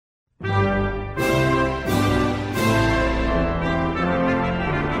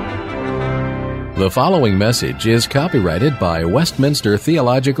The following message is copyrighted by Westminster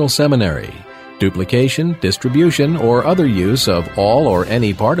Theological Seminary. Duplication, distribution, or other use of all or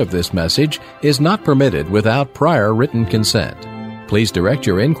any part of this message is not permitted without prior written consent. Please direct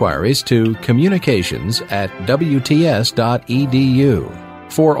your inquiries to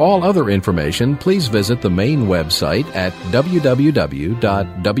communications@wts.edu. For all other information, please visit the main website at www.wts.edu.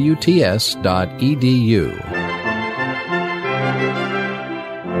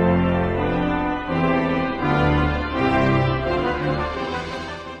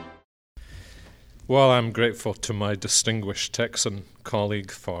 Well, I'm grateful to my distinguished Texan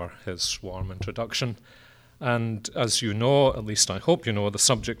colleague for his warm introduction. And as you know, at least I hope you know, the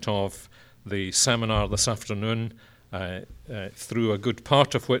subject of the seminar this afternoon, through a good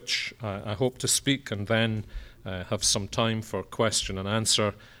part of which I hope to speak and then have some time for question and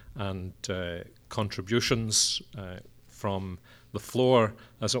answer and contributions from the floor,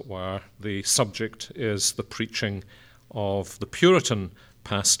 as it were. The subject is the preaching of the Puritan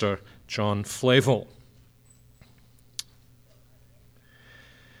pastor John Flavel.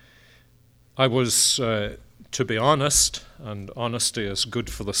 I was, to be honest, and honesty is good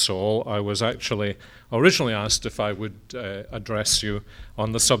for the soul, I was actually originally asked if I would address you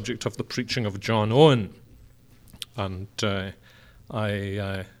on the subject of the preaching of John Owen. And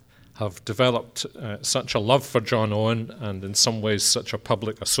I have developed such a love for John Owen, and in some ways such a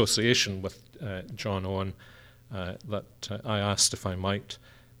public association with John Owen, that I asked if I might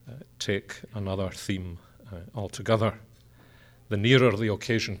take another theme altogether. The nearer the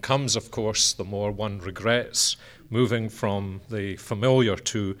occasion comes, of course, the more one regrets moving from the familiar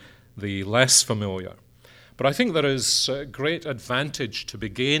to the less familiar. But I think there is a great advantage to be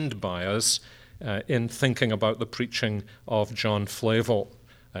gained by us in thinking about the preaching of John Flavel,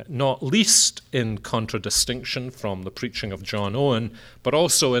 not least in contradistinction from the preaching of John Owen, but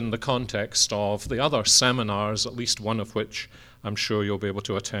also in the context of the other seminars, at least one of which I'm sure you'll be able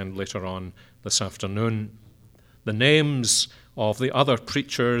to attend later on this afternoon. The names of the other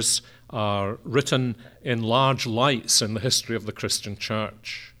preachers are written in large lights in the history of the Christian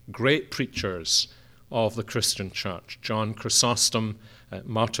church. Great preachers of the Christian church: John Chrysostom,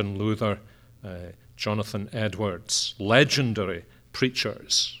 Martin Luther, Jonathan Edwards, legendary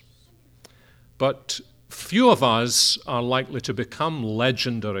preachers. But few of us are likely to become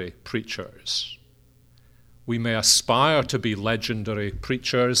legendary preachers. We may aspire to be legendary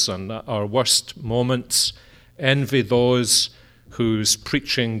preachers, and at our worst moments envy those whose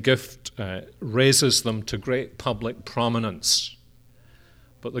preaching gift raises them to great public prominence.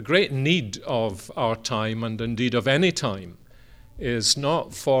 But the great need of our time, and indeed of any time, is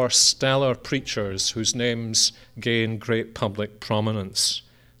not for stellar preachers whose names gain great public prominence.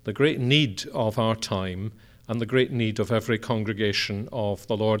 The great need of our time, and the great need of every congregation of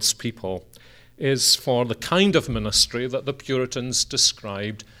the Lord's people, is for the kind of ministry that the Puritans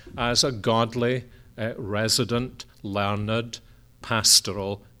described as a godly, resident, learned,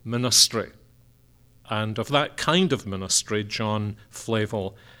 pastoral ministry. And of that kind of ministry, John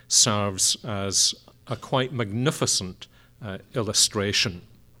Flavel serves as a quite magnificent illustration.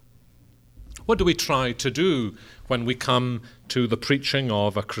 What do we try to do when we come to the preaching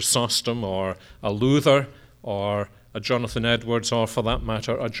of a Chrysostom or a Luther or a Jonathan Edwards, or for that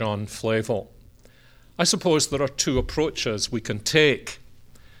matter, a John Flavel? I suppose there are two approaches we can take.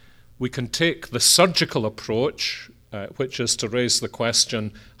 We can take the surgical approach, which is to raise the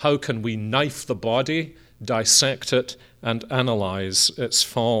question, how can we knife the body, dissect it, and analyze its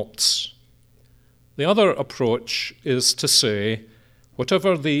faults? The other approach is to say,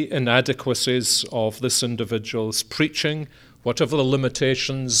 whatever the inadequacies of this individual's preaching, whatever the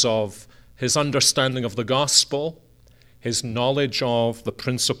limitations of his understanding of the gospel, his knowledge of the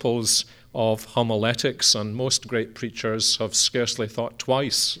principles of homiletics, and most great preachers have scarcely thought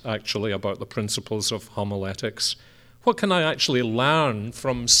twice, actually, about the principles of homiletics. What can I actually learn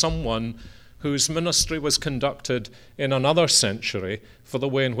from someone whose ministry was conducted in another century for the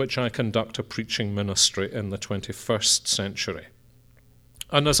way in which I conduct a preaching ministry in the 21st century?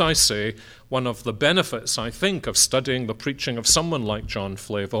 And as I say, one of the benefits, I think, of studying the preaching of someone like John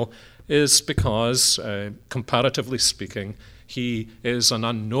Flavel is because, comparatively speaking, he is an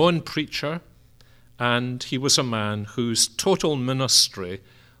unknown preacher, and he was a man whose total ministry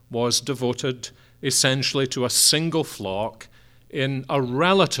was devoted essentially to a single flock in a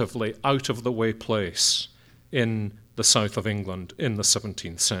relatively out-of-the-way place in the south of England in the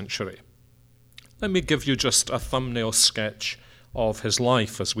 17th century. Let me give you just a thumbnail sketch of his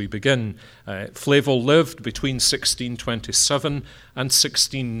life as we begin. Flavel lived between 1627 and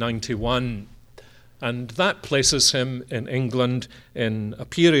 1691. And that places him in England in a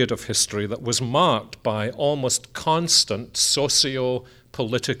period of history that was marked by almost constant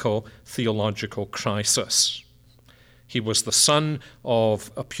socio-political, theological crisis. He was the son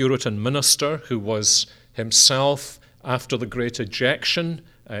of a Puritan minister who was himself, after the Great Ejection,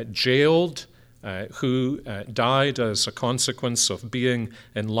 jailed, who died as a consequence of being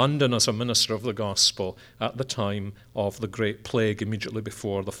in London as a minister of the gospel at the time of the Great Plague, immediately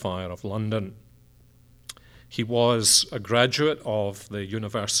before the fire of London. He was a graduate of the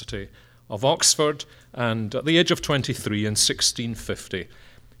University of Oxford, and at the age of 23 in 1650,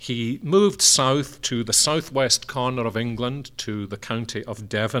 he moved south to the southwest corner of England, to the county of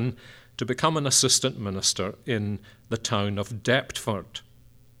Devon, to become an assistant minister in the town of Deptford.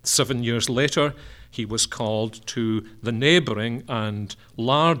 7 years later, he was called to the neighbouring and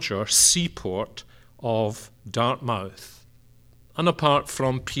larger seaport of Dartmouth. And apart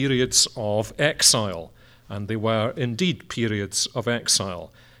from periods of exile, and they were indeed periods of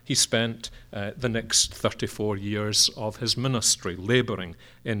exile, he spent the next 34 years of his ministry labouring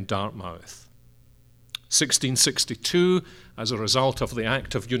in Dartmouth. 1662, as a result of the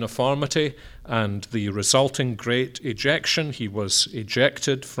Act of Uniformity and the resulting Great Ejection, he was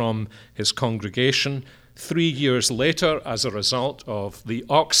ejected from his congregation. 3 years later, as a result of the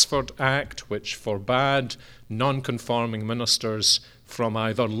Oxford Act, which forbade non-conforming ministers from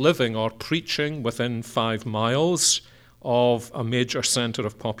either living or preaching within 5 miles of a major centre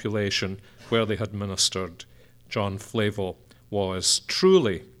of population where they had ministered, John Flavel was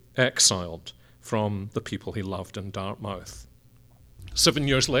truly exiled from the people he loved in Dartmouth. 7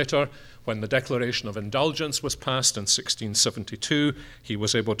 years later, when the Declaration of Indulgence was passed in 1672, he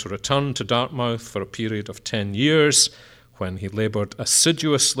was able to return to Dartmouth for a period of 10 years, when he laboured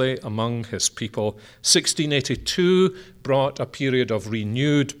assiduously among his people. 1682 brought a period of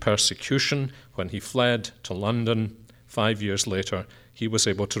renewed persecution when he fled to London. 5 years later, he was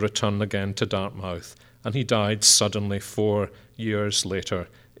able to return again to Dartmouth, and he died suddenly 4 years later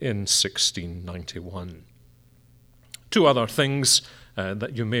in 1691. 2 other things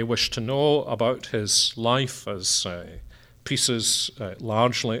that you may wish to know about his life as pieces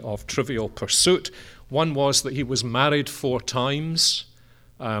largely of trivial pursuit. One was that he was married 4 times,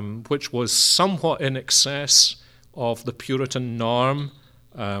 which was somewhat in excess of the Puritan norm,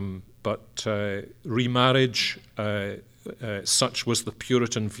 but remarriage, such was the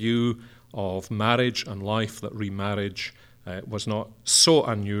Puritan view of marriage and life, that remarriage was not so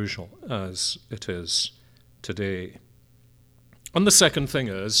unusual as it is today. And the second thing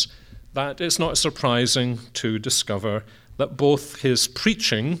is that it's not surprising to discover that both his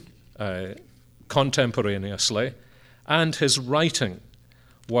preaching contemporaneously and his writing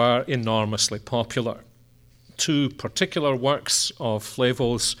were enormously popular. 2 particular works of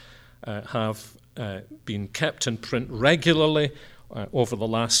Flavel's have been kept in print regularly over the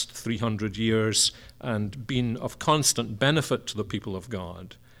last 300 years and been of constant benefit to the people of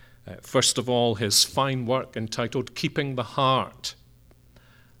God. First of all, his fine work entitled Keeping the Heart,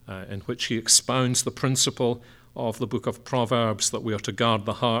 in which he expounds the principle of the book of Proverbs that we are to guard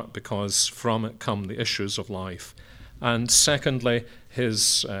the heart because from it come the issues of life. And secondly,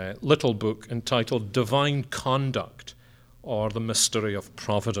 his little book entitled Divine Conduct, or The Mystery of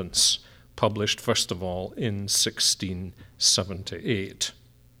Providence, published first of all in 1678.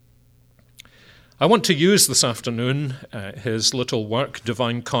 I want to use this afternoon his little work,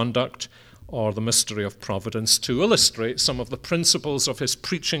 Divine Conduct, or The Mystery of Providence, to illustrate some of the principles of his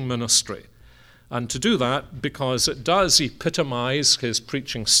preaching ministry. And to do that because it does epitomize his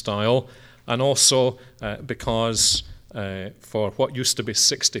preaching style, and also because for what used to be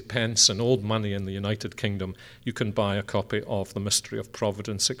 60 pence in old money in the United Kingdom, you can buy a copy of The Mystery of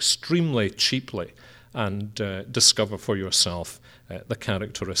Providence extremely cheaply and discover for yourself the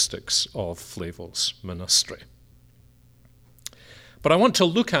characteristics of Flavel's ministry. But I want to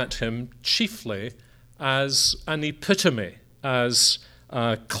look at him chiefly as an epitome, as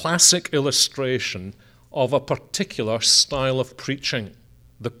a classic illustration of a particular style of preaching,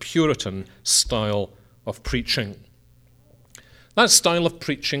 the Puritan style of preaching. That style of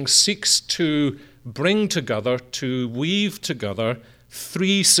preaching seeks to bring together, to weave together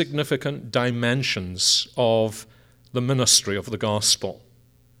 3 significant dimensions of the ministry of the gospel.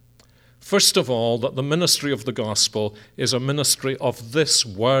 First of all, that the ministry of the gospel is a ministry of this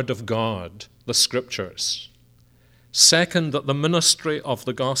word of God, the Scriptures. Second, that the ministry of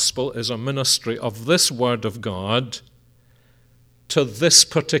the gospel is a ministry of this word of God to this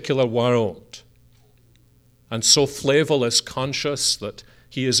particular world. And so Flavel is conscious that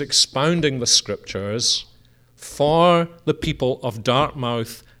he is expounding the Scriptures for the people of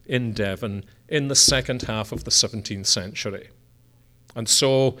Dartmouth in Devon in the second half of the 17th century. And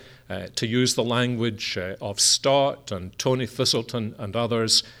so, to use the language of Stott and Tony Thistleton and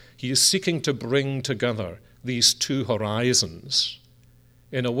others, he is seeking to bring together these two horizons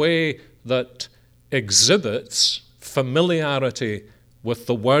in a way that exhibits familiarity with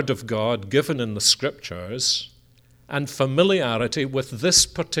the Word of God given in the Scriptures and familiarity with this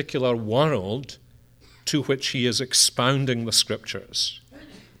particular world to which he is expounding the Scriptures.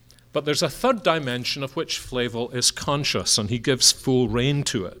 But there's a third dimension of which Flavel is conscious, and he gives full rein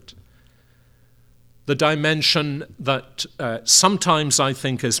to it. The dimension that sometimes I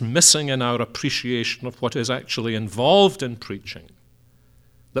think is missing in our appreciation of what is actually involved in preaching.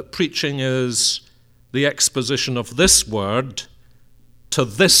 That preaching is the exposition of this word to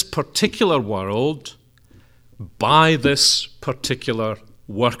this particular world by this particular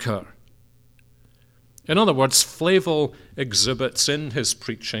worker. In other words, Flavel exhibits in his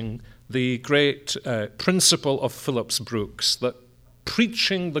preaching the great principle of Phillips Brooks, that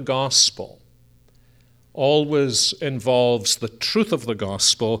preaching the gospel always involves the truth of the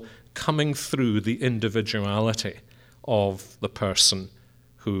gospel coming through the individuality of the person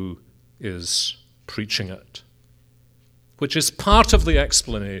who is preaching it, which is part of the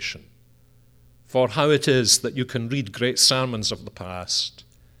explanation for how it is that you can read great sermons of the past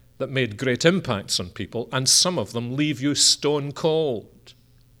that made great impacts on people, and some of them leave you stone cold.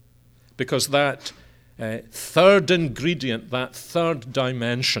 Because that third ingredient, that third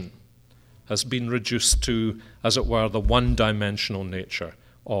dimension, has been reduced to, as it were, the one-dimensional nature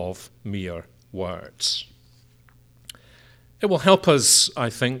of mere words. It will help us,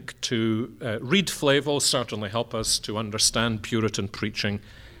 I think, to read Flavel, certainly help us to understand Puritan preaching.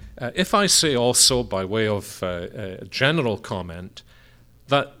 If I say also, by way of a general comment,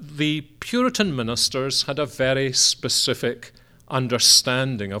 that the Puritan ministers had a very specific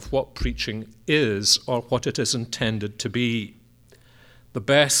understanding of what preaching is or what it is intended to be. The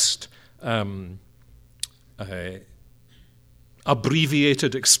best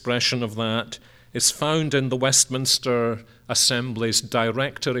abbreviated expression of that is found in the Westminster Assembly's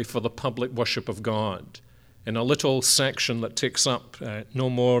Directory for the Public Worship of God, in a little section that takes up no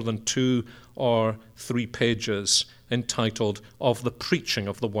more than 2 or 3 pages, entitled Of the Preaching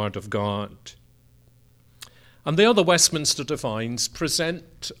of the Word of God. And there the Westminster Divines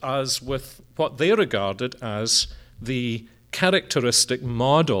present us with what they regarded as the characteristic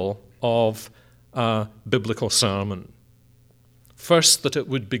model of a biblical sermon. First, that it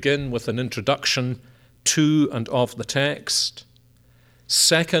would begin with an introduction to and of the text.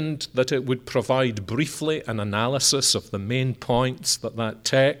 Second, that it would provide briefly an analysis of the main points that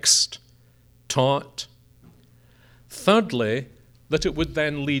text taught. Thirdly, that it would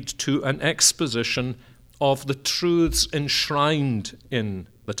then lead to an exposition of the truths enshrined in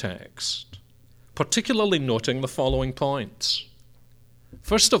the text, particularly noting the following points.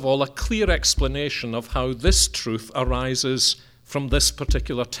 First of all, a clear explanation of how this truth arises from this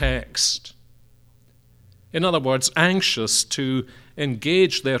particular text. In other words, anxious to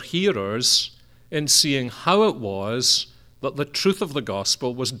engage their hearers in seeing how it was that the truth of the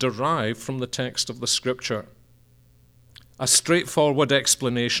gospel was derived from the text of the Scripture. A straightforward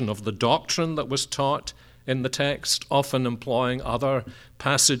explanation of the doctrine that was taught in the text, often employing other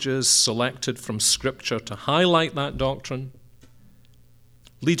passages selected from Scripture to highlight that doctrine,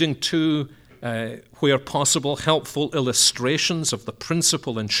 leading to, where possible, helpful illustrations of the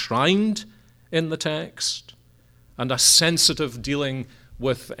principle enshrined in the text, and a sensitive dealing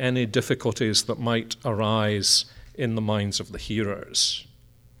with any difficulties that might arise in the minds of the hearers.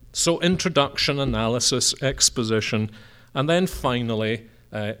 So introduction, analysis, exposition, and then finally,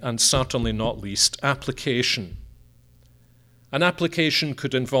 and certainly not least, application. An application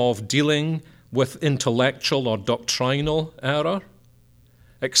could involve dealing with intellectual or doctrinal error,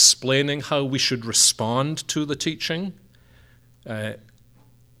 explaining how we should respond to the teaching,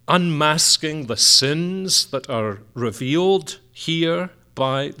 unmasking the sins that are revealed here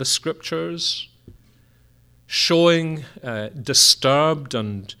by the Scriptures, showing disturbed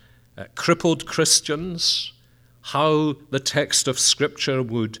and crippled Christians how the text of Scripture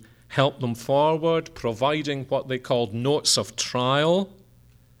would help them forward, providing what they called notes of trial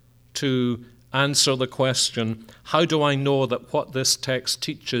to answer the question, how do I know that what this text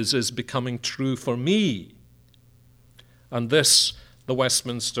teaches is becoming true for me? And this, the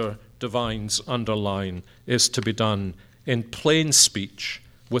Westminster Divines underline, is to be done in plain speech,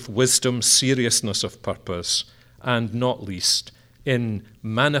 with wisdom, seriousness of purpose, and not least in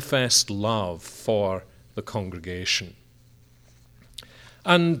manifest love for the congregation.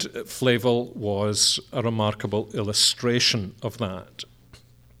 And Flavel was a remarkable illustration of that.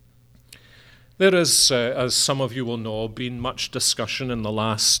 There is, as some of you will know, been much discussion in the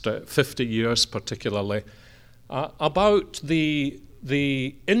last 50 years particularly about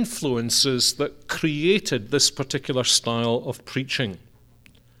the influences that created this particular style of preaching.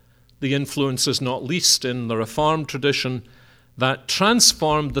 The influences not least in the Reformed tradition that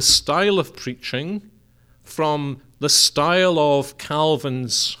transformed the style of preaching from the style of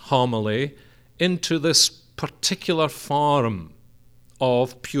Calvin's homily into this particular form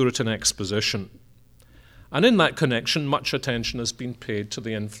of Puritan exposition. And in that connection, much attention has been paid to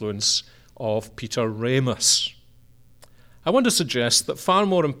the influence of Peter Ramus. I want to suggest that far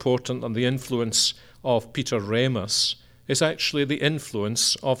more important than the influence of Peter Ramus is actually the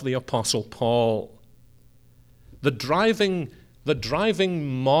influence of the Apostle Paul. The driving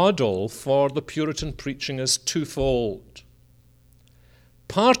model for the Puritan preaching is twofold.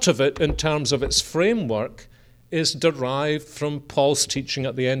 Part of it, in terms of its framework, is derived from Paul's teaching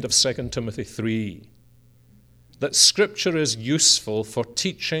at the end of 2 Timothy 3, that Scripture is useful for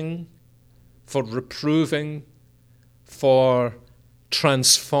teaching, for reproving, for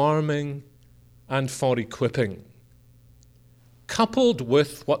transforming, and for equipping, coupled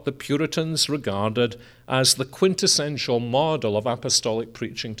with what the Puritans regarded as the quintessential model of apostolic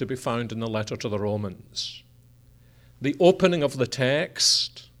preaching to be found in the letter to the Romans. The opening of the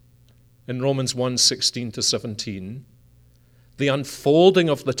text in Romans 1:16-17, the unfolding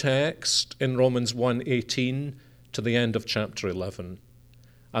of the text in Romans 1:18 to the end of chapter 11,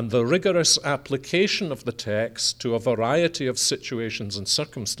 and the rigorous application of the text to a variety of situations and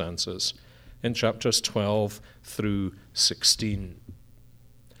circumstances in chapters 12 through 16.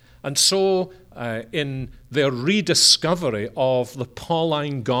 And so, in their rediscovery of the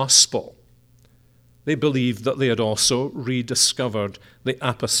Pauline gospel, they believed that they had also rediscovered the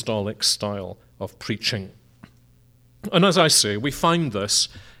apostolic style of preaching. And as I say, we find this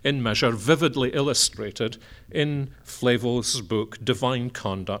in measure vividly illustrated in Flavel's book, Divine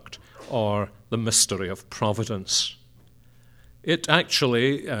Conduct, or The Mystery of Providence. It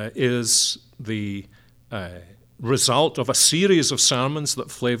actually is the result of a series of sermons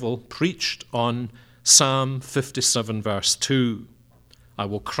that Flavel preached on Psalm 57, verse 2. I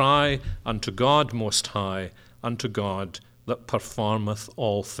will cry unto God Most High, unto God that performeth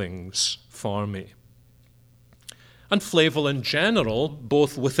all things for me. And Flavel in general,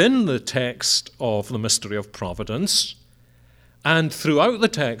 both within the text of the Mystery of Providence and throughout the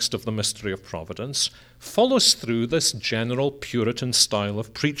text of the Mystery of Providence, follows through this general Puritan style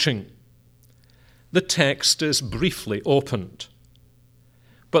of preaching. The text is briefly opened,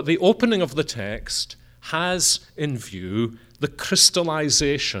 but the opening of the text has in view the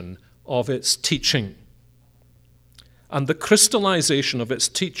crystallization of its teaching. And the crystallization of its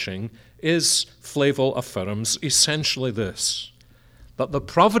teaching is, Flavel affirms, essentially this, that the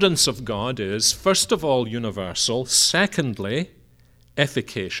providence of God is, first of all, universal, secondly,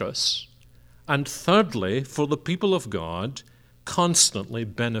 efficacious, and thirdly, for the people of God, constantly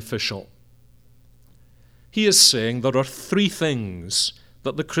beneficial. He is saying there are three things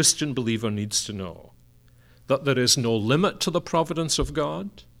that the Christian believer needs to know. That there is no limit to the providence of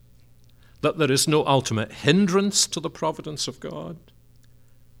God, that there is no ultimate hindrance to the providence of God,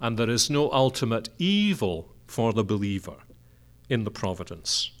 and there is no ultimate evil for the believer in the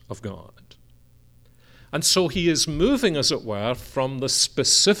providence of God. And so he is moving, as it were, from the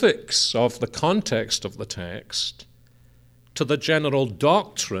specifics of the context of the text to the general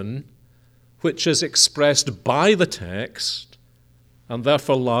doctrine which is expressed by the text and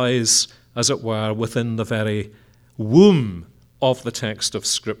therefore lies, as it were, within the very womb of the text of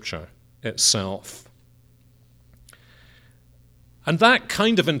Scripture itself. And that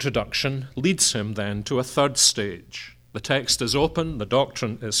kind of introduction leads him then to a third stage. The text is open, the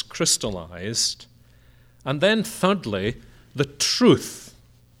doctrine is crystallized, and then thirdly, the truth,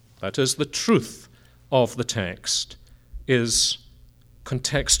 that is, the truth of the text, is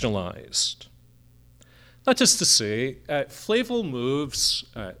contextualized. That is to say, Flavel moves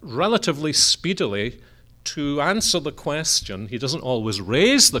relatively speedily to answer the question. He doesn't always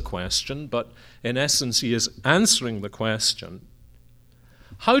raise the question, but in essence he is answering the question.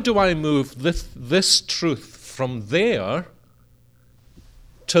 How do I move this truth from there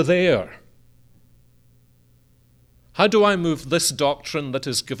to there? How do I move this doctrine that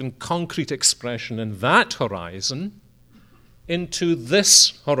is given concrete expression in that horizon into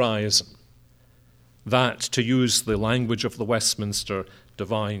this horizon? That, to use the language of the Westminster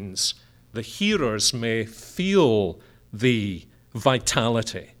divines, the hearers may feel the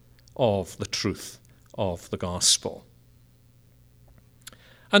vitality of the truth of the gospel.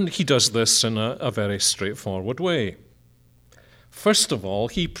 And he does this in a very straightforward way. First of all,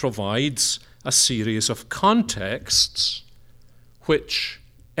 he provides a series of contexts which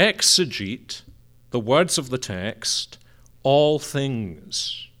exegete the words of the text, all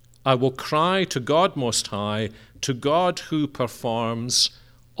things. I will cry to God Most High, to God who performs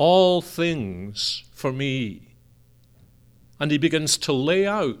all things for me. And he begins to lay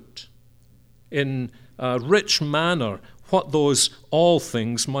out in a rich manner what those all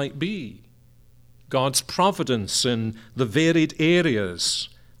things might be. God's providence in the varied areas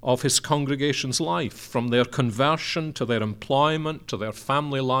of his congregation's life, from their conversion to their employment, to their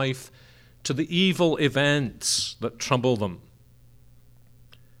family life, to the evil events that trouble them.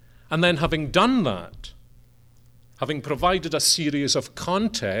 And then having done that, having provided a series of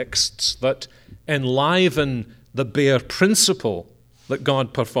contexts that enliven the bare principle that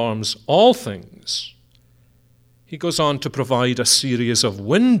God performs all things, he goes on to provide a series of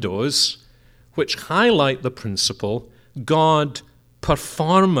windows which highlight the principle, God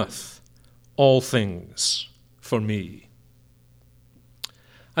performeth all things for me.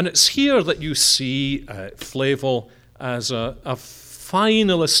 And it's here that you see Flavel as a fine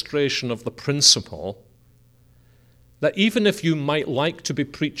illustration of the principle that even if you might like to be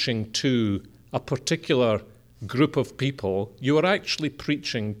preaching to a particular group of people, you are actually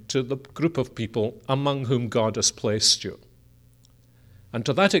preaching to the group of people among whom God has placed you. And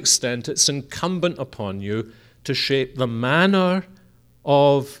to that extent, it's incumbent upon you to shape the manner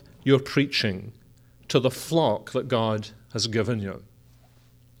of your preaching to the flock that God has given you.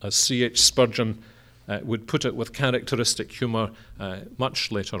 As C.H. Spurgeon would put it with characteristic humor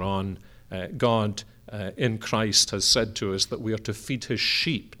much later on, God in Christ has said to us that we are to feed his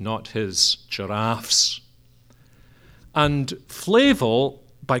sheep, not his giraffes. And Flavel,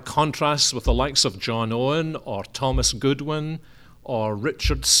 by contrast with the likes of John Owen or Thomas Goodwin or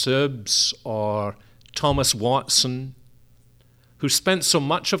Richard Sibbes or Thomas Watson, who spent so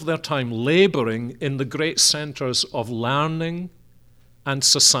much of their time laboring in the great centers of learning and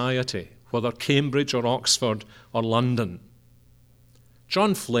society, whether Cambridge or Oxford or London.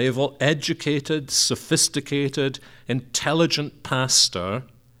 John Flavel, educated, sophisticated, intelligent pastor,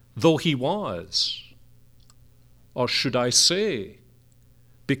 though he was, or should I say,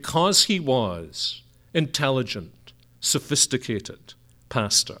 because he was intelligent, sophisticated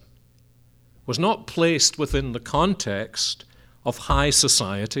pastor, was not placed within the context of high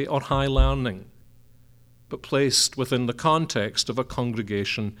society or high learning, but placed within the context of a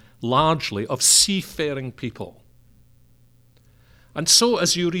congregation largely of seafaring people. And so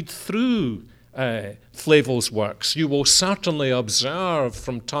as you read through Flavel's works, you will certainly observe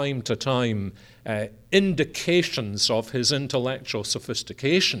from time to time indications of his intellectual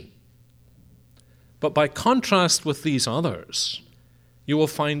sophistication. But by contrast with these others, you will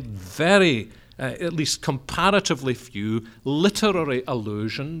find very, at least comparatively few, literary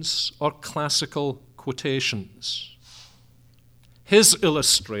allusions or classical quotations. His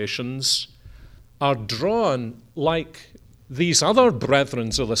illustrations are drawn like these other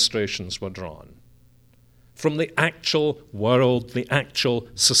brethren's illustrations were drawn, from the actual world, the actual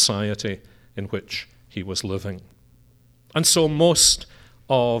society in which he was living. And so most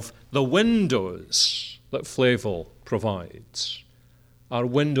of the windows that Flavel provides are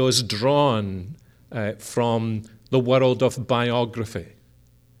windows drawn from the world of biography,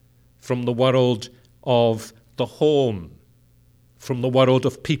 from the world of the home, from the world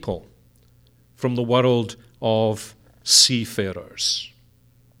of people, from the world of seafarers.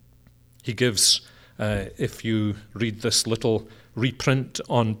 He gives, if you read this little reprint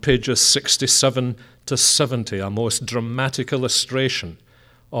on pages 67 to 70, a most dramatic illustration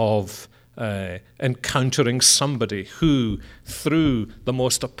of encountering somebody who, through the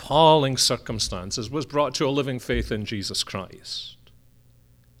most appalling circumstances, was brought to a living faith in Jesus Christ.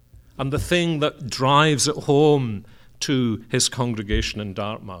 And the thing that drives it home to his congregation in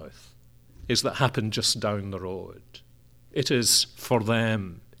Dartmouth is that happened just down the road. It is for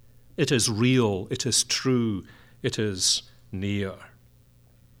them. It is real. It is true. It is near.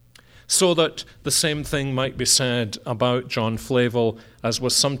 So that the same thing might be said about John Flavel as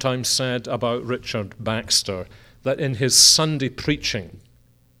was sometimes said about Richard Baxter, that in his Sunday preaching,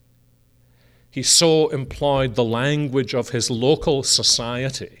 he so employed the language of his local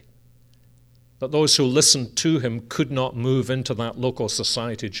society that those who listened to him could not move into that local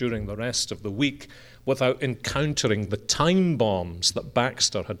society during the rest of the week without encountering the time bombs that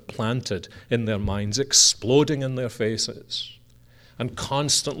Baxter had planted in their minds, exploding in their faces, and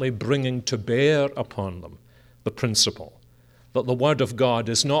constantly bringing to bear upon them the principle that the Word of God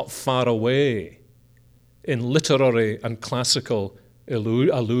is not far away in literary and classical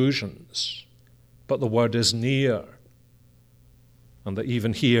allusions, but the Word is near, and that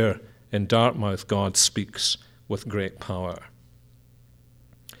even here In Dartmouth, God speaks with great power.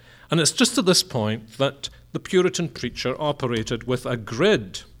 And it's just at this point that the Puritan preacher operated with a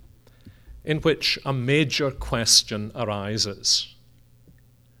grid in which a major question arises.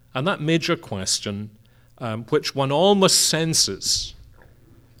 And that major question, which one almost senses,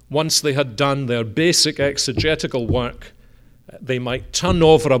 once they had done their basic exegetical work, they might turn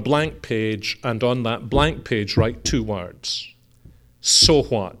over a blank page and on that blank page write 2 words. So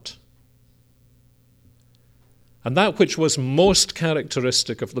what? And that which was most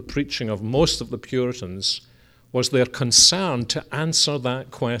characteristic of the preaching of most of the Puritans was their concern to answer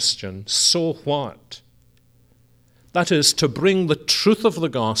that question, so what? That is, to bring the truth of the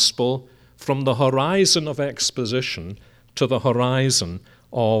gospel from the horizon of exposition to the horizon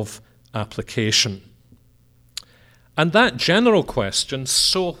of application. And that general question,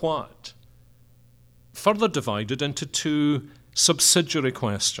 so what, further divided into 2 subsidiary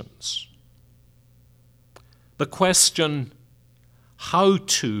questions. The question, how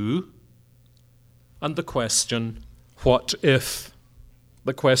to, and the question, what if?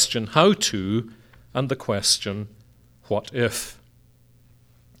 The question, how to, and the question, what if?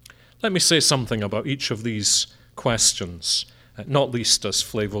 Let me say something about each of these questions, not least as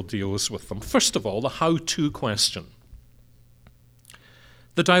Flavel deals with them. First of all, the how-to question.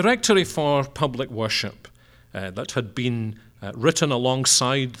 The Directory for Public Worship that had been written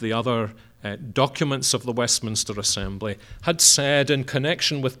alongside the other documents of the Westminster Assembly had said in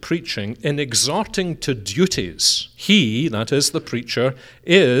connection with preaching, in exhorting to duties, he, that is the preacher,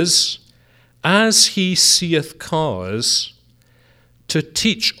 is, as he seeth cause, to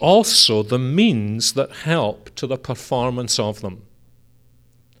teach also the means that help to the performance of them.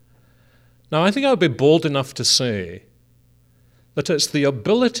 Now, I think I would be bold enough to say that it's the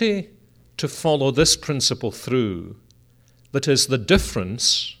ability to follow this principle through that is the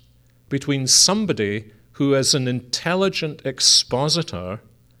difference between somebody who is an intelligent expositor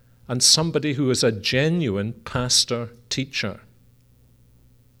and somebody who is a genuine pastor-teacher.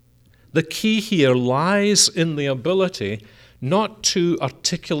 The key here lies in the ability not to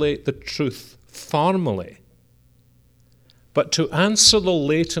articulate the truth formally, but to answer the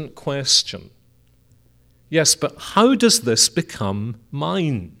latent question, yes, but how does this become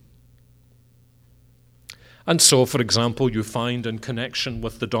mine? And so, for example, you find in connection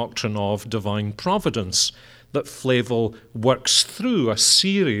with the doctrine of divine providence that Flavel works through a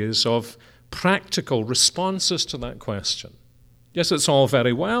series of practical responses to that question. Yes, it's all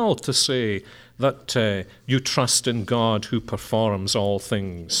very well to say that you trust in God who performs all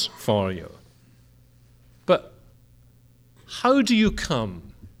things for you. But how do you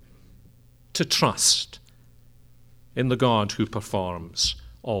come to trust in the God who performs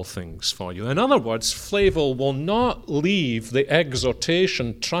all things for you? In other words, Flavel will not leave the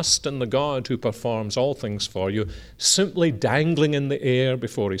exhortation, trust in the God who performs all things for you, simply dangling in the air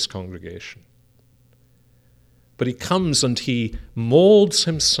before his congregation. But he comes and he molds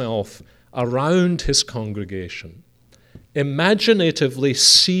himself around his congregation, imaginatively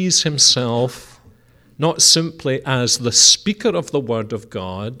sees himself not simply as the speaker of the Word of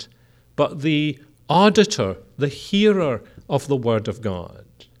God, but the auditor, the hearer of the Word of God.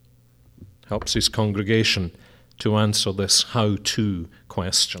 Helps his congregation to answer this how-to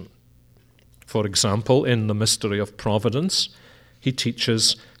question. For example, in the mystery of providence, he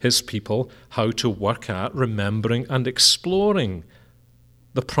teaches his people how to work at remembering and exploring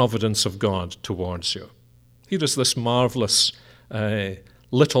the providence of God towards you. Here is this marvelous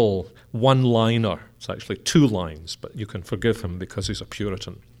little one-liner. It's actually 2 lines, but you can forgive him because he's a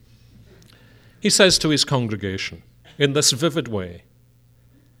Puritan. He says to his congregation in this vivid way,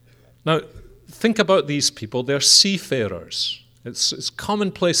 now, think about these people. They're seafarers. It's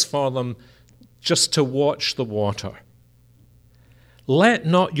commonplace for them just to watch the water. Let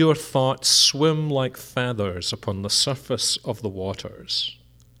not your thoughts swim like feathers upon the surface of the waters,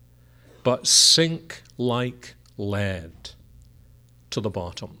 but sink like lead to the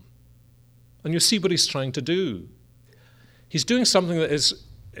bottom. And you see what he's trying to do. He's doing something that is,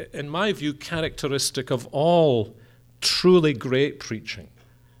 in my view, characteristic of all truly great preaching.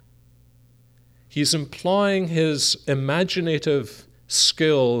 He's employing his imaginative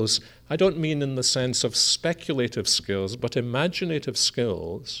skills. I don't mean in the sense of speculative skills, but imaginative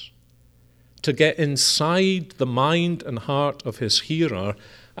skills to get inside the mind and heart of his hearer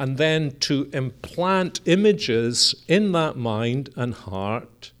and then to implant images in that mind and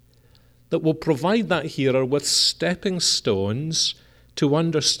heart that will provide that hearer with stepping stones to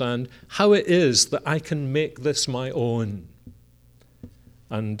understand how it is that I can make this my own.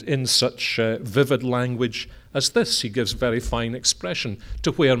 And in such vivid language as this. He gives very fine expression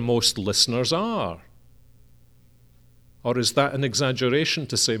to where most listeners are. Or is that an exaggeration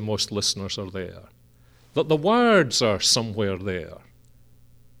to say most listeners are there? That the words are somewhere there.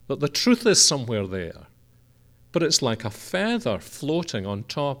 That the truth is somewhere there. But it's like a feather floating on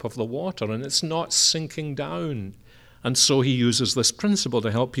top of the water, and it's not sinking down. And so he uses this principle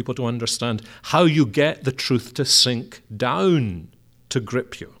to help people to understand how you get the truth to sink down, to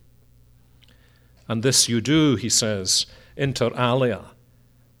grip you. And this you do, he says, inter alia,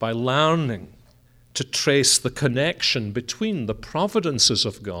 by learning to trace the connection between the providences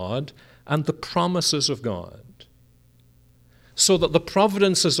of God and the promises of God. So that the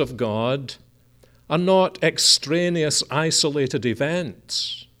providences of God are not extraneous, isolated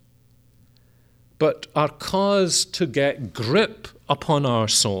events, but are caused to get grip upon our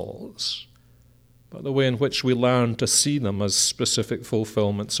souls by the way in which we learn to see them as specific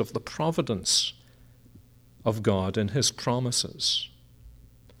fulfillments of the providence of God in his promises.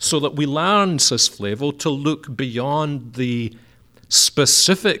 So that we learn, says Flavel, to look beyond the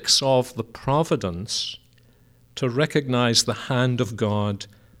specifics of the providence to recognize the hand of God,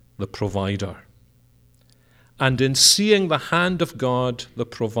 the provider. And in seeing the hand of God, the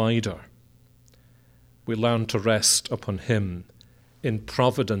provider, we learn to rest upon him in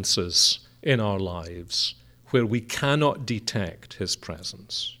providences in our lives where we cannot detect his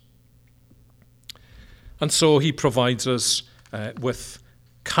presence. And so he provides us with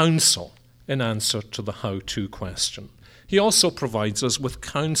counsel in answer to the how-to question. He also provides us with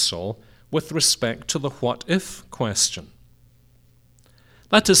counsel with respect to the what-if question.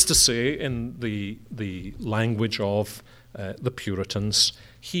 That is to say, in the language of the Puritans,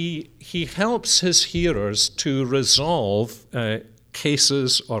 he helps his hearers to resolve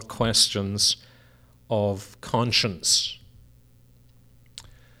cases or questions of conscience.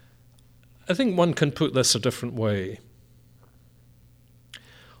 I think one can put this a different way.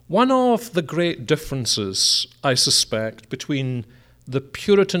 One of the great differences, I suspect, between the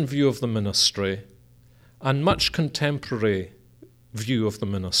Puritan view of the ministry and much contemporary view of the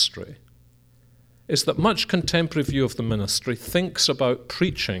ministry is that much contemporary view of the ministry thinks about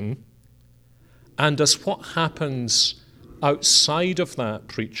preaching and as what happens outside of that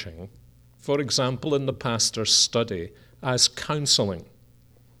preaching, for example, in the pastor's study, as counseling.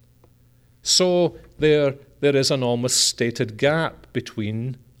 So there is an almost stated gap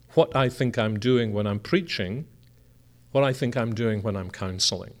between what I think I'm doing when I'm preaching, what I think I'm doing when I'm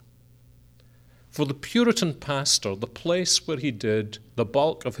counseling. For the Puritan pastor, the place where he did the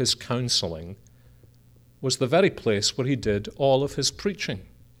bulk of his counseling was the very place where he did all of his preaching.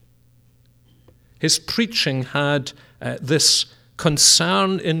 His preaching had this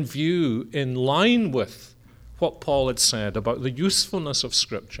concern in view in line with what Paul had said about the usefulness of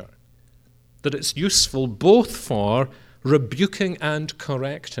Scripture, that it's useful both for rebuking and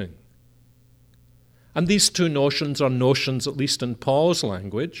correcting. And these two notions are notions, at least in Paul's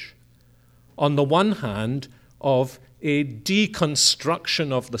language, on the one hand, of a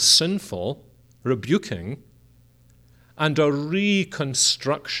deconstruction of the sinful, rebuking, and a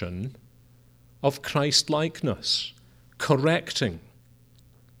reconstruction of Christ-likeness, correcting.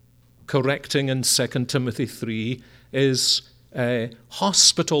 Correcting in 2 Timothy 3 is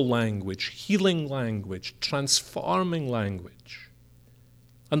hospital language, healing language, transforming language.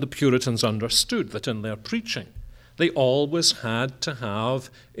 And the Puritans understood that in their preaching, they always had to have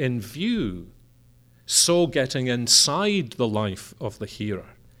in view so getting inside the life of the hearer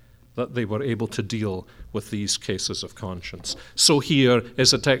that they were able to deal with these cases of conscience. So here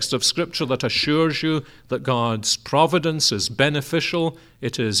is a text of Scripture that assures you that God's providence is beneficial,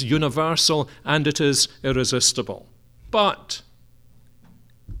 it is universal, and it is irresistible. But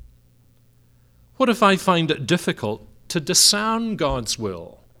what if I find it difficult to discern God's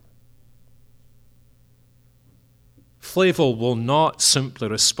will? Flavel will not simply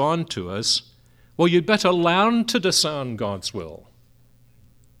respond to us, well, you'd better learn to discern God's will.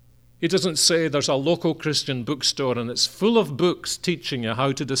 He doesn't say there's a local Christian bookstore and it's full of books teaching you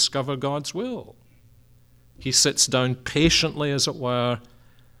how to discover God's will. He sits down patiently, as it were,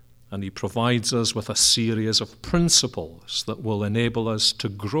 and he provides us with a series of principles that will enable us to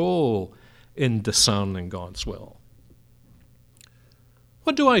grow in discerning God's will.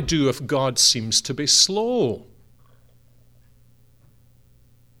 What do I do if God seems to be slow?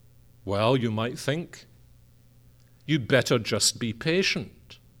 Well, you might think, you'd better just be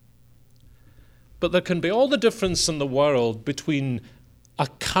patient. But there can be all the difference in the world between a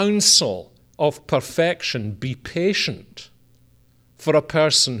counsel of perfection, be patient, for a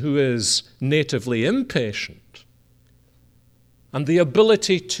person who is natively impatient, and the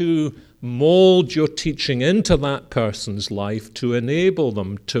ability to mold your teaching into that person's life to enable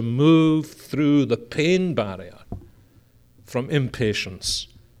them to move through the pain barrier from impatience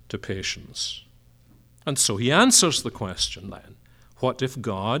to patience. And so he answers the question then, what if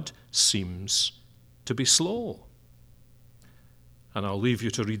God seems to be slow? And I'll leave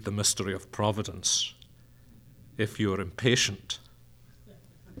you to read the mystery of providence if you're impatient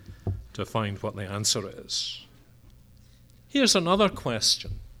to find what the answer is. Here's another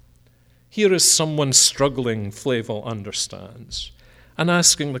question. Here is someone struggling, Flavel understands, and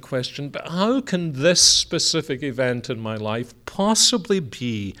asking the question, but how can this specific event in my life possibly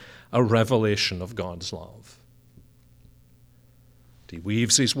be a revelation of God's love? He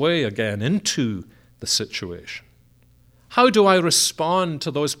weaves his way again into the situation. How do I respond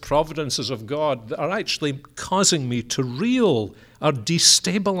to those providences of God that are actually causing me to reel, are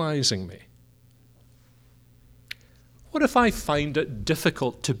destabilizing me? What if I find it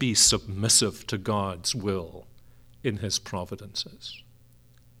difficult to be submissive to God's will in his providences?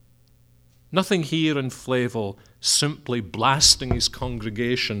 Nothing here in Flavel simply blasting his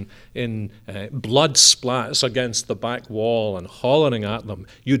congregation in blood splats against the back wall and hollering at them,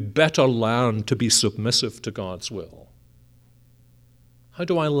 you'd better learn to be submissive to God's will. How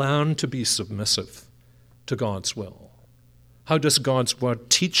do I learn to be submissive to God's will? How does God's word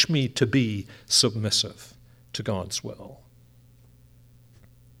teach me to be submissive to God's will?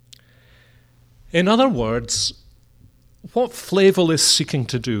 In other words, what Flavel is seeking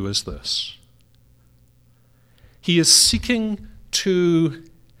to do is this. He is seeking to,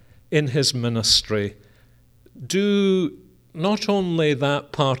 in his ministry, do not only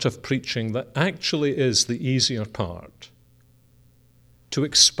that part of preaching that actually is the easier part, to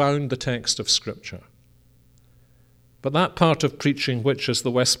expound the text of Scripture, but that part of preaching which, as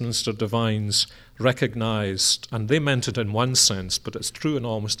the Westminster Divines recognized, and they meant it in one sense, but it's true in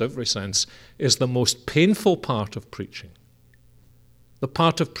almost every sense, is the most painful part of preaching. The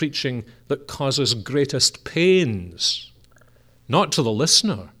part of preaching that causes greatest pains, not to the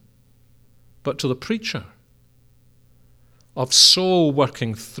listener, but to the preacher, of so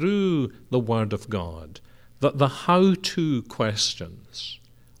working through the Word of God that the how-to questions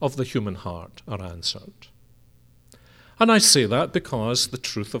of the human heart are answered. And I say that because the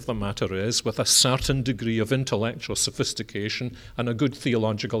truth of the matter is, with a certain degree of intellectual sophistication and a good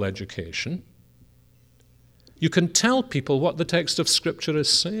theological education, you can tell people what the text of Scripture is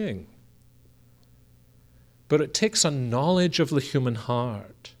saying. But it takes a knowledge of the human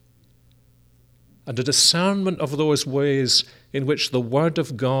heart and a discernment of those ways in which the Word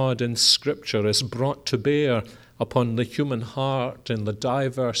of God in Scripture is brought to bear upon the human heart in the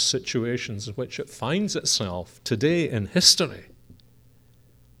diverse situations in which it finds itself today in history,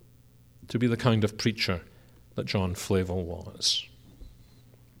 to be the kind of preacher that John Flavel was.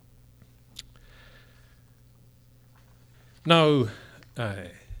 Now,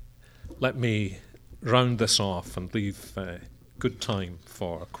 let me round this off and leave good time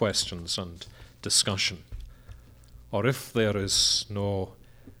for questions and discussion. Or if there is no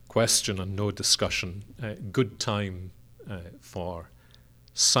question and no discussion, good time for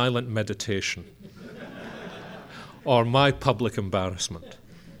silent meditation or my public embarrassment.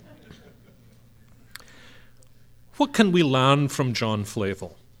 What can we learn from John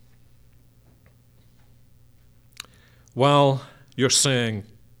Flavel? Well, you're saying,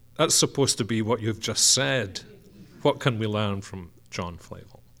 that's supposed to be what you've just said. What can we learn from John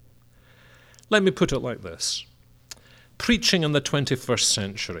Flavel? Let me put it like this. Preaching in the 21st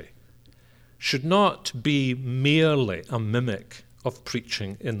century should not be merely a mimic of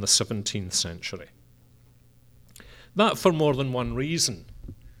preaching in the 17th century. That for more than one reason.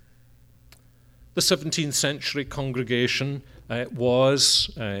 The 17th century congregation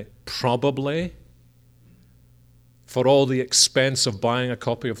was probably, for all the expense of buying a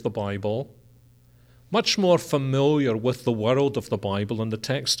copy of the Bible, much more familiar with the world of the Bible and the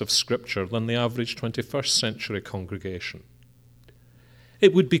text of Scripture than the average 21st century congregation.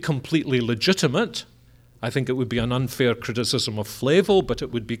 It would be completely legitimate. I think it would be an unfair criticism of Flavel, but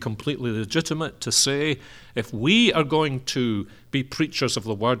it would be completely legitimate to say, if we are going to be preachers of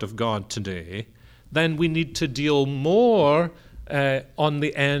the Word of God today, then we need to deal more on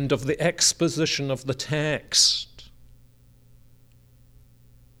the end of the exposition of the text.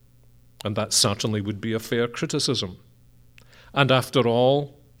 And that certainly would be a fair criticism. And after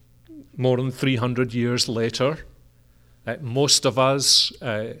all, more than 300 years later, most of us,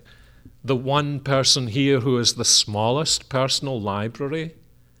 the one person here who has the smallest personal library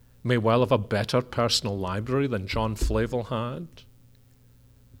may well have a better personal library than John Flavel had.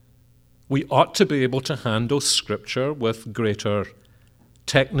 We ought to be able to handle Scripture with greater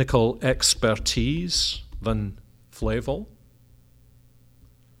technical expertise than Flavel.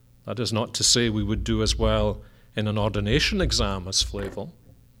 That is not to say we would do as well in an ordination exam as Flavel.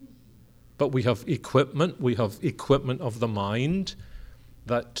 But we have equipment of the mind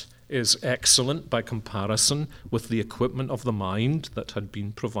that is excellent by comparison with the equipment of the mind that had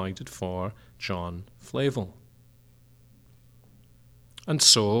been provided for John Flavel. And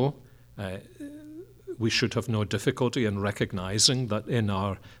so we should have no difficulty in recognizing that in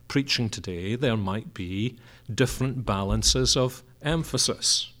our preaching today there might be different balances of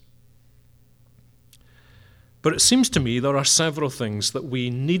emphasis. But it seems to me there are several things that we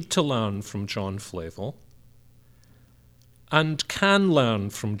need to learn from John Flavel and can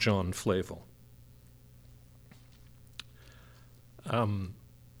learn from John Flavel.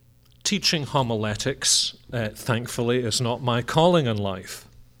 Teaching homiletics, thankfully, is not my calling in life.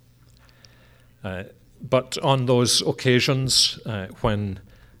 But on those occasions when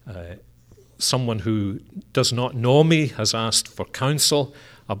someone who does not know me has asked for counsel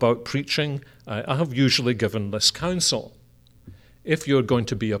about preaching, I have usually given this counsel. If you're going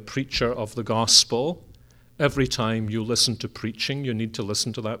to be a preacher of the gospel, every time you listen to preaching, you need to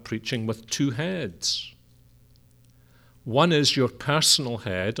listen to that preaching with two heads. One is your personal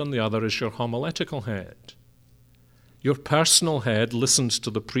head, and the other is your homiletical head. Your personal head listens to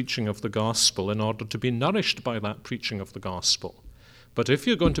the preaching of the gospel in order to be nourished by that preaching of the gospel. But if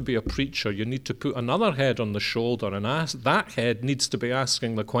you're going to be a preacher, you need to put another head on the shoulder, and that head needs to be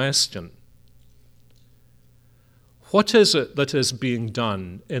asking the question, what is it that is being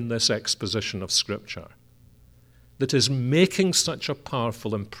done in this exposition of Scripture that is making such a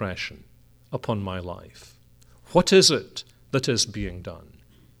powerful impression upon my life? What is it that is being done?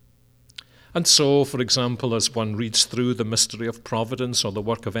 And so, for example, as one reads through the mystery of providence or the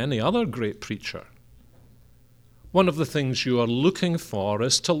work of any other great preacher, one of the things you are looking for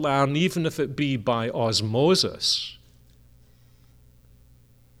is to learn, even if it be by osmosis,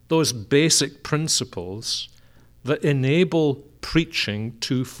 those basic principles that enable preaching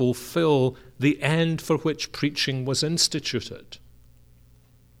to fulfill the end for which preaching was instituted.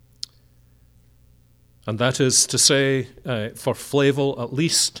 And that is to say, for Flavel at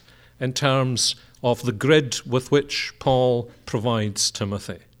least, in terms of the grid with which Paul provides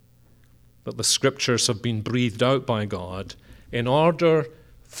Timothy, that the Scriptures have been breathed out by God in order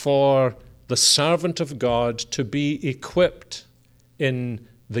for the servant of God to be equipped in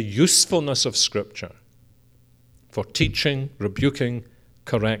the usefulness of Scripture for teaching, rebuking,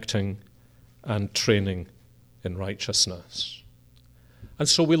 correcting, and training in righteousness. And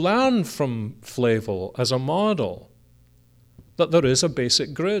so we learn from Flavel as a model that there is a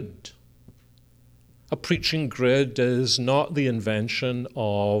basic grid. A preaching grid is not the invention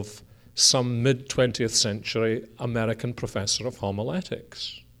of some mid-20th century American professor of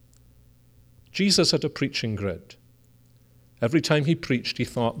homiletics. Jesus had a preaching grid. Every time he preached, he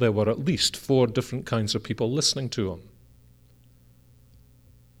thought there were at least 4 different kinds of people listening to him.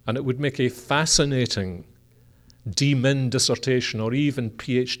 And it would make a fascinating D-Min dissertation or even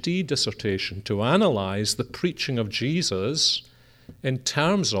PhD dissertation to analyze the preaching of Jesus in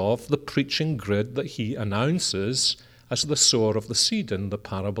terms of the preaching grid that he announces as the sower of the seed in the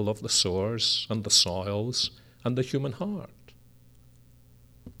parable of the sowers and the soils and the human heart.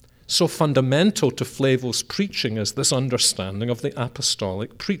 So fundamental to Flavel's preaching is this understanding of the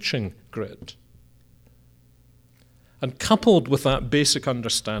apostolic preaching grid. And coupled with that basic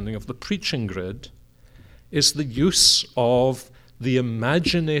understanding of the preaching grid is the use of the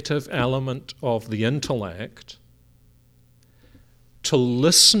imaginative element of the intellect to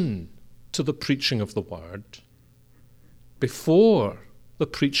listen to the preaching of the Word before the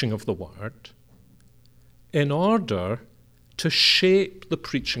preaching of the Word in order to shape the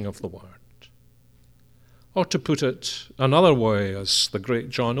preaching of the Word. Or to put it another way, as the great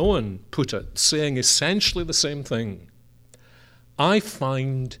John Owen put it, saying essentially the same thing, I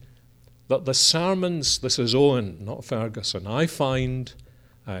find that the sermons, this is Owen, not Ferguson, I find,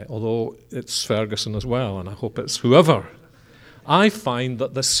 although it's Ferguson as well, and I hope it's whoever, I find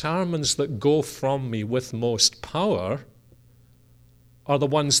that the sermons that go from me with most power are the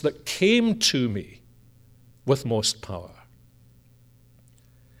ones that came to me with most power.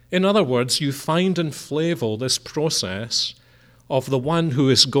 In other words, you find in Flavel this process of the one who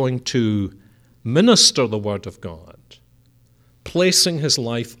is going to minister the Word of God, placing his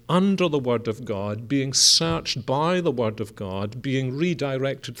life under the Word of God, being searched by the Word of God, being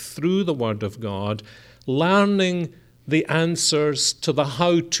redirected through the Word of God, learning the answers to the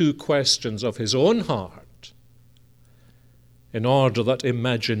how-to questions of his own heart, in order that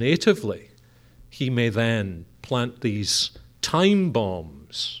imaginatively he may then plant these time bombs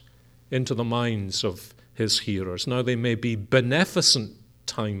bombs into the minds of his hearers. Now, they may be beneficent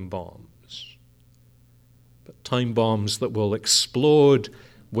time bombs, but time bombs that will explode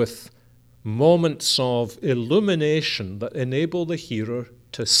with moments of illumination that enable the hearer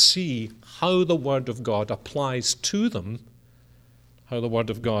to see how the Word of God applies to them, how the Word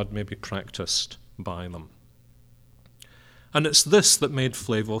of God may be practiced by them. And it's this that made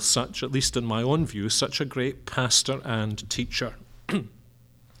Flavel such, at least in my own view, such a great pastor and teacher.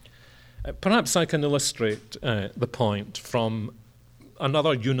 Perhaps I can illustrate the point from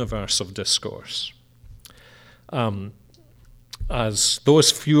another universe of discourse. As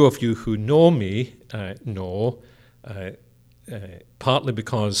those few of you who know me know, partly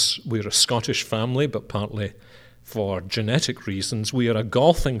because we're a Scottish family, but partly for genetic reasons, we are a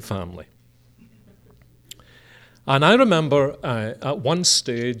golfing family. And I remember at one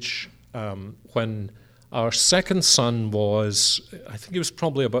stage when our second son was, I think he was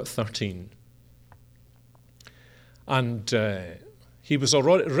probably about 13. And he was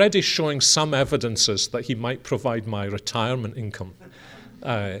already showing some evidences that he might provide my retirement income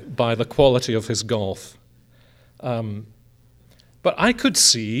by the quality of his golf. But I could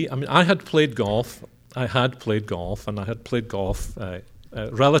see, I had played golf, and I had played golf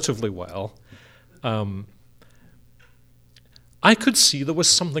relatively well. I could see there was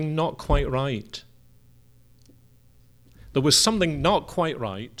something not quite right. There was something not quite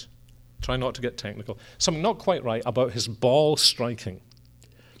right, try not to get technical, something not quite right about his ball striking.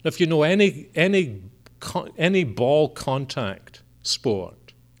 Now, if you know any ball contact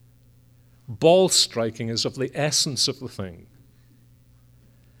sport, ball striking is of the essence of the thing.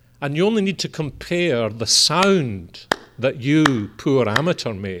 And you only need to compare the sound that you, poor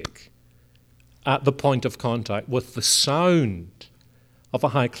amateur, make at the point of contact with the sound of a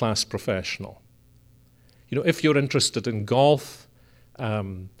high-class professional. You know, if you're interested in golf,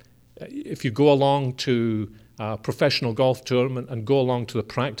 if you go along to a professional golf tournament and go along to the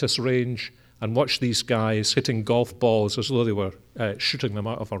practice range and watch these guys hitting golf balls as though they were shooting them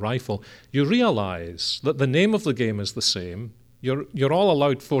out of a rifle, you realize that the name of the game is the same. You're all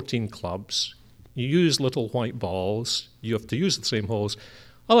allowed 14 clubs. You use little white balls. You have to use the same holes.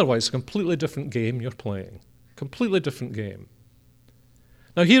 Otherwise, a completely different game you're playing. Completely different game.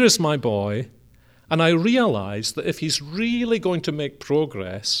 Now, here is my boy, and I realize that if he's really going to make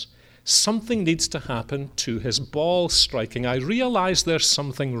progress, something needs to happen to his ball striking. I realize there's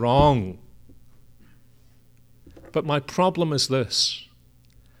something wrong. But my problem is this.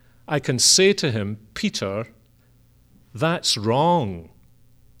 I can say to him, Peter, that's wrong.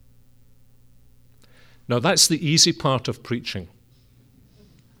 Now, that's the easy part of preaching.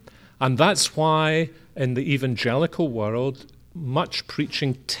 And that's why in the evangelical world, much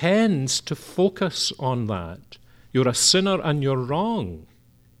preaching tends to focus on that. You're a sinner and you're wrong.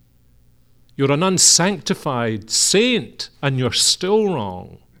 You're an unsanctified saint and you're still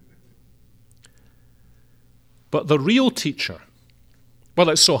wrong. But the real teacher, well,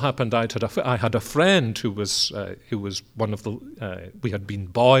 it so happened I had a friend who was one of the, we had been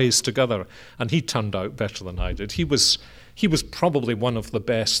boys together, and he turned out better than I did. He was probably one of the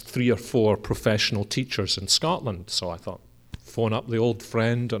best 3 or 4 professional teachers in Scotland, so I thought, phone up the old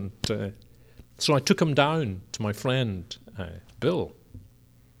friend, and so I took him down to my friend, Bill.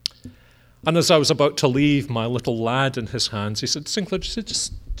 And as I was about to leave my little lad in his hands, he said, Sinclair,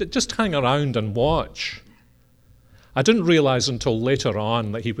 just hang around and watch. I didn't realize until later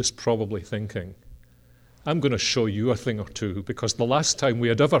on that he was probably thinking, I'm going to show you a thing or two, because the last time we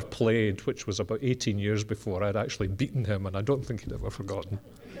had ever played, which was about 18 years before, I'd actually beaten him, and I don't think he'd ever forgotten.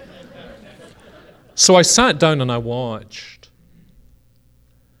 So I sat down and I watched.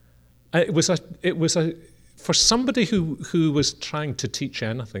 It was for somebody who was trying to teach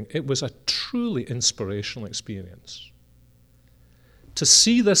anything, it was a truly inspirational experience. To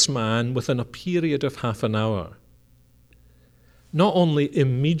see this man within a period of half an hour not only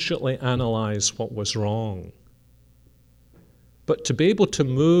immediately analyze what was wrong, but to be able to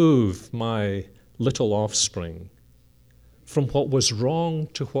move my little offspring from what was wrong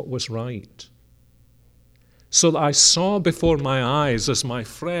to what was right. So that I saw before my eyes as my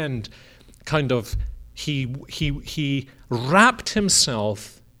friend he wrapped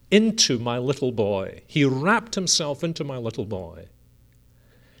himself into my little boy. He wrapped himself into my little boy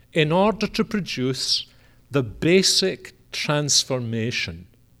in order to produce the basic transformation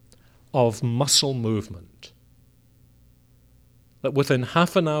of muscle movement. That within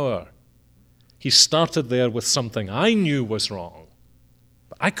half an hour, he started there with something I knew was wrong,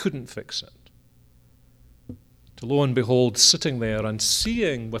 but I couldn't fix it. to lo and behold, sitting there and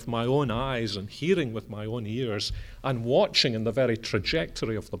seeing with my own eyes and hearing with my own ears and watching in the very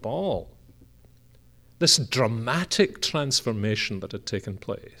trajectory of the ball, this dramatic transformation that had taken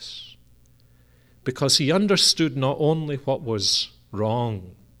place. Because he understood not only what was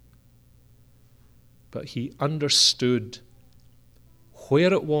wrong, but he understood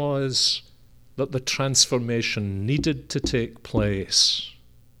where it was that the transformation needed to take place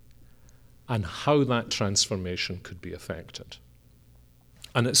and how that transformation could be effected.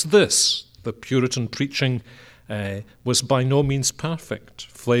 And it's this, the Puritan preaching was by no means perfect.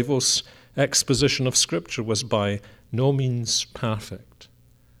 Flavel's exposition of Scripture was by no means perfect.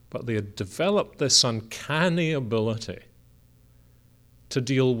 But they had developed this uncanny ability to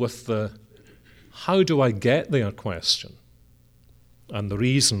deal with the how do I get there question. And the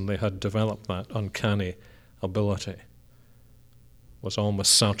reason they had developed that uncanny ability was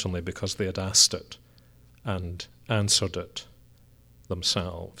almost certainly because they had asked it and answered it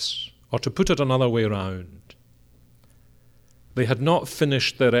themselves. Or to put it another way around, they had not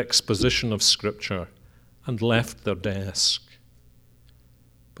finished their exposition of Scripture and left their desk,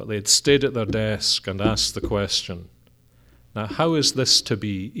 but they had stayed at their desk and asked the question, now how is this to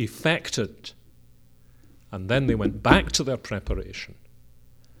be effected? And then they went back to their preparation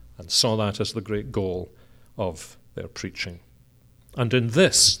and saw that as the great goal of their preaching. And in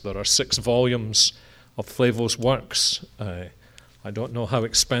this, there are 6 volumes of Flavel's works. I don't know how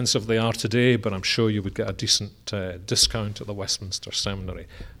expensive they are today, but I'm sure you would get a decent discount at the Westminster Seminary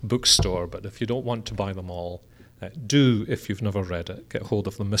bookstore. But if you don't want to buy them all, do, if you've never read it, get hold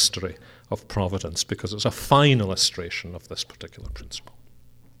of The Mystery of Providence, because it's a fine illustration of this particular principle.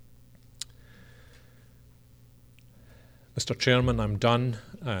 Mr. Chairman, I'm done,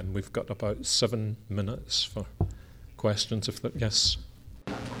 and we've got about 7 minutes for questions. Yes?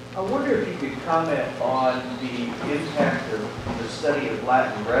 I wonder if you could comment on the impact of the study of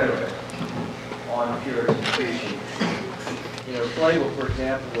Latin rhetoric on Puritan preaching. Flavel, for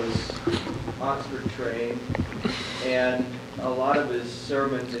example, was Oxford trained, and a lot of his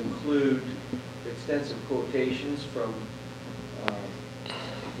sermons include extensive quotations from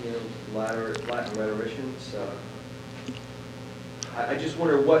Latin rhetoricians. I just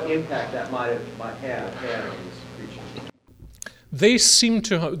wonder what impact that might have had on his preaching. They seem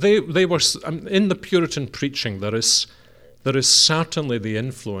to have, they were, in the Puritan preaching, there is certainly the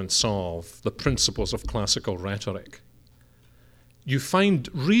influence of the principles of classical rhetoric. You find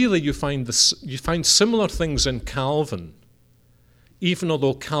similar things in Calvin, even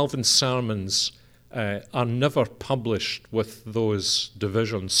although Calvin's sermons are never published with those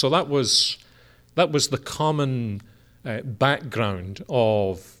divisions. So that was the common background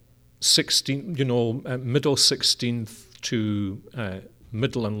of middle 16th to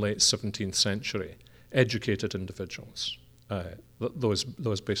middle and late 17th century educated individuals.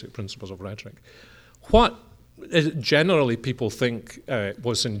 Those basic principles of rhetoric. What generally people think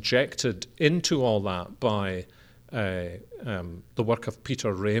was injected into all that by the work of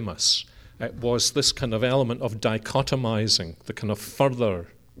Peter Ramus was this kind of element of dichotomizing, the kind of further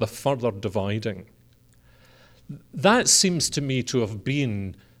dividing. That seems to me to have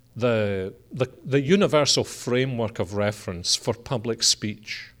been the universal framework of reference for public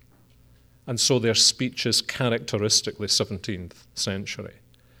speech. And so their speech is characteristically 17th century.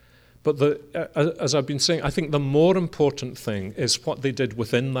 But as I've been saying, I think the more important thing is what they did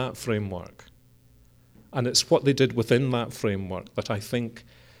within that framework. And it's what they did within that framework that I think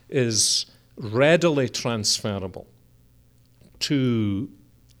is readily transferable to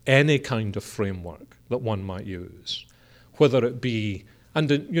any kind of framework that one might use, whether it be, and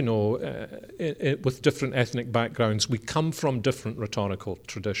with different ethnic backgrounds, we come from different rhetorical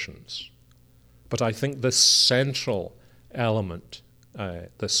traditions. But I think this central element,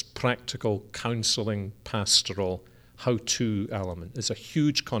 this practical, counseling, pastoral, how-to element is a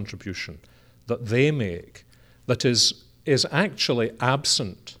huge contribution that they make that is actually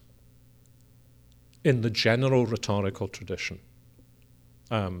absent in the general rhetorical tradition.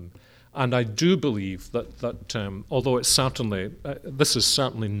 And I do believe that although it's certainly, this is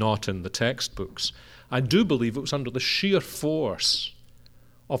certainly not in the textbooks, I do believe it was under the sheer force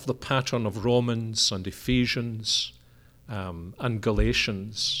of the pattern of Romans and Ephesians and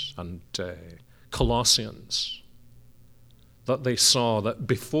Galatians and Colossians that they saw that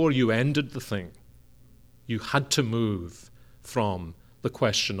before you ended the thing, you had to move from the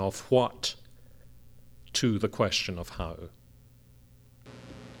question of what to the question of how.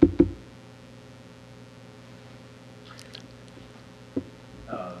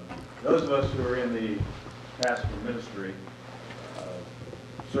 Those of us who are in the pastoral ministry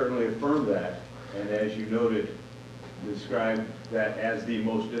certainly affirm that, and as you noted, described that as the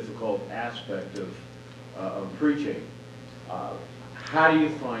most difficult aspect of preaching. How do you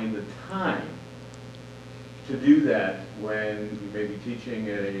find the time to do that when you may be teaching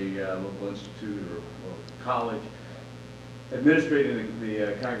at a local institute or college, administrating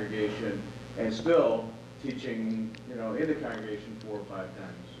the congregation, and still teaching, in the congregation 4 or 5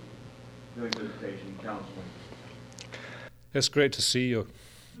 times, doing visitation, counseling? It's great to see you.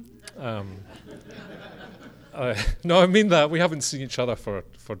 No, I mean that. We haven't seen each other for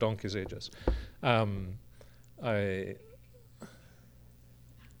donkey's ages.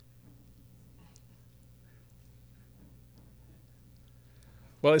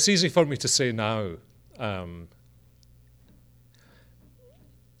 Well, it's easy for me to say now.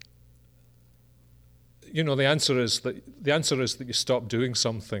 The answer is that you stop doing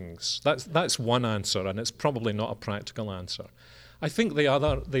some things. That's one answer, and it's probably not a practical answer. I think the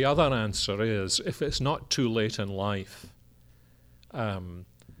other answer is, if it's not too late in life, to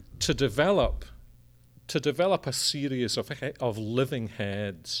develop a series of living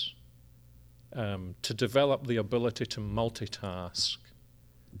heads, to develop the ability to multitask,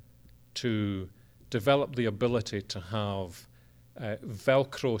 to develop the ability to have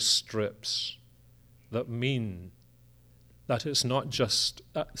Velcro strips that mean that it's not just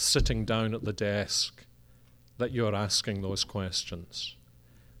sitting down at the desk that you're asking those questions,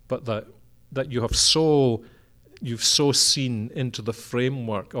 but that you've so seen into the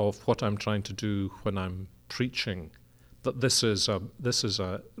framework of what I'm trying to do when I'm preaching, that this is a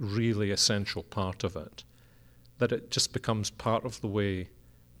really essential part of it, that it just becomes part of the way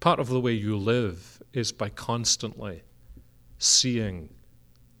you live is by constantly seeing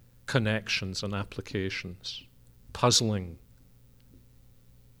connections and applications, puzzling.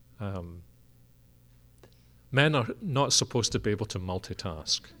 Men are not supposed to be able to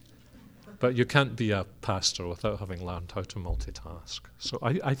multitask, but you can't be a pastor without having learned how to multitask. So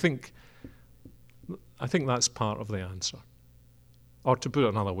I think that's part of the answer. Or to put it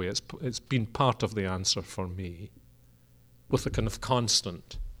another way, it's been part of the answer for me, with a kind of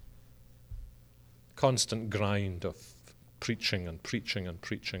constant grind of preaching and preaching and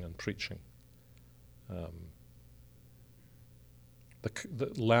preaching and preaching.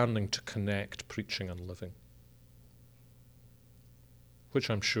 The learning to connect preaching and living, which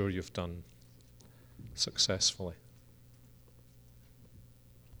I'm sure you've done successfully.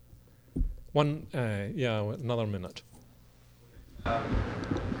 Another minute. I've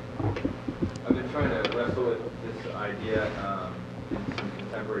been trying to wrestle with this idea in some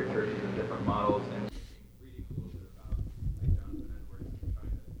contemporary churches and different models, and reading a little bit about Jonathan Edwards and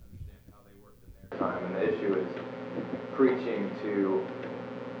trying to understand how they worked in their time. And the issue is preaching to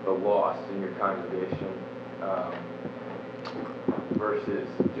the lost in your congregation versus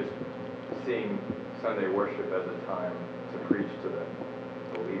just seeing Sunday worship as a time to preach to the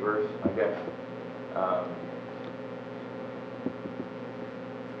believers, I guess.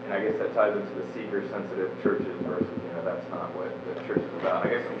 And I guess that ties into the seeker-sensitive churches versus, that's not what the church is about. I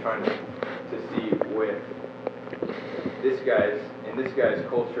guess I'm trying to see with in this guy's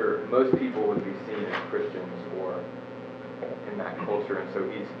culture, most people would be seen as Christians or in that culture, and so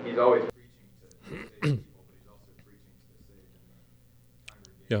he's always preaching to saved people, but he's also preaching to the saved in the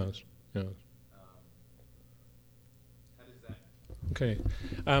congregation. Yes. How does that? Okay.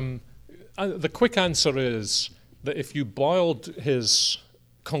 The quick answer is that if you boiled his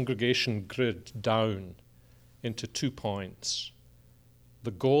congregation grid down into 2 points, the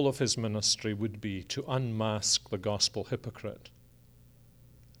goal of his ministry would be to unmask the gospel hypocrite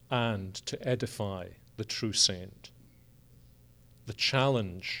and to edify the true saint. The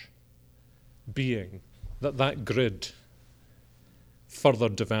challenge being that grid further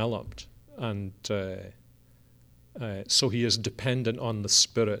developed, and so he is dependent on the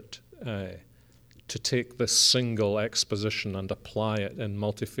Spirit to take this single exposition and apply it in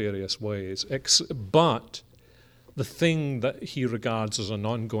multifarious ways. But the thing that he regards as an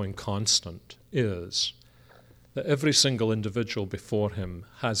ongoing constant is that every single individual before him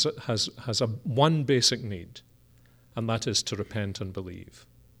has one basic need, and that is to repent and believe.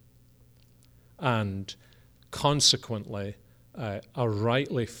 And consequently, a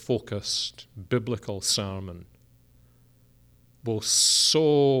rightly focused biblical sermon will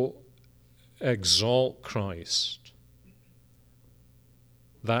so exalt Christ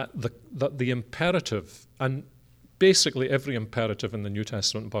that the imperative, and basically every imperative in the New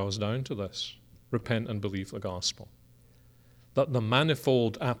Testament boils down to this: repent and believe the gospel. That the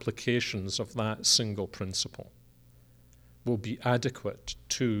manifold applications of that single principle will be adequate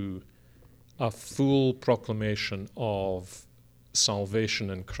to a full proclamation of salvation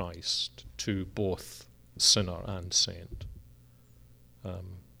in Christ to both sinner and saint.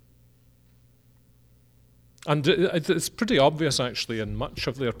 And it's pretty obvious, actually, in much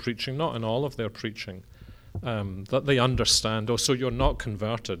of their preaching, not in all of their preaching, that they understand, oh, so you're not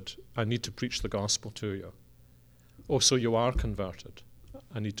converted, I need to preach the gospel to you. Oh, so you are converted,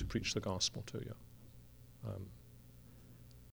 I need to preach the gospel to you.